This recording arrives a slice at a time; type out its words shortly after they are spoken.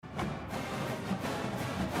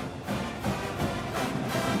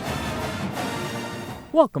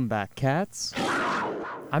Welcome back, cats.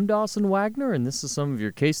 I'm Dawson Wagner, and this is some of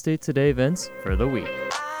your K-State Today events for the week.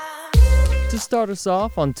 To start us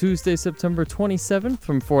off, on Tuesday, September 27th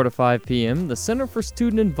from 4 to 5 p.m., the Center for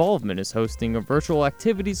Student Involvement is hosting a virtual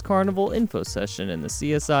activities carnival info session in the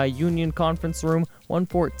CSI Union Conference Room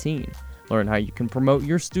 114. Learn how you can promote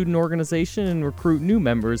your student organization and recruit new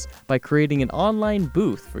members by creating an online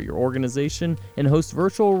booth for your organization and host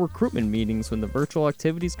virtual recruitment meetings when the Virtual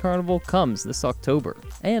Activities Carnival comes this October.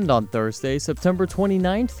 And on Thursday, September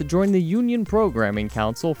 29th, join the Union Programming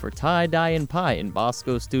Council for Tie, Dye, and Pie in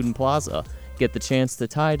Bosco Student Plaza. Get the chance to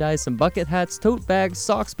tie-dye some bucket hats, tote bags,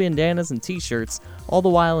 socks, bandanas, and t-shirts, all the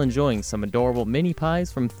while enjoying some adorable mini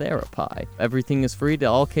pies from TheraPie. Everything is free to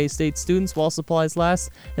all K-State students while supplies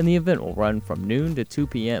last, and the event will run from noon to 2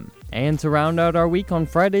 p.m. And to round out our week, on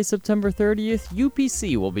Friday, September 30th,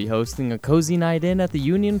 UPC will be hosting a cozy night in at the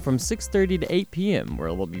Union from 6:30 to 8 p.m., where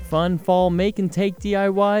it will be fun fall make and take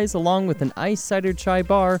DIYs along with an iced cider chai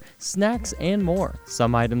bar, snacks, and more.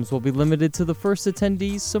 Some items will be limited to the first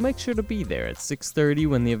attendees, so make sure to be there at 6:30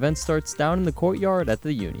 when the event starts down in the courtyard at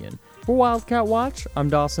the Union. For Wildcat Watch, I'm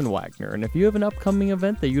Dawson Wagner, and if you have an upcoming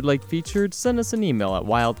event that you'd like featured, send us an email at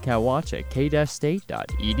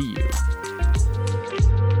wildcatwatch@k-state.edu.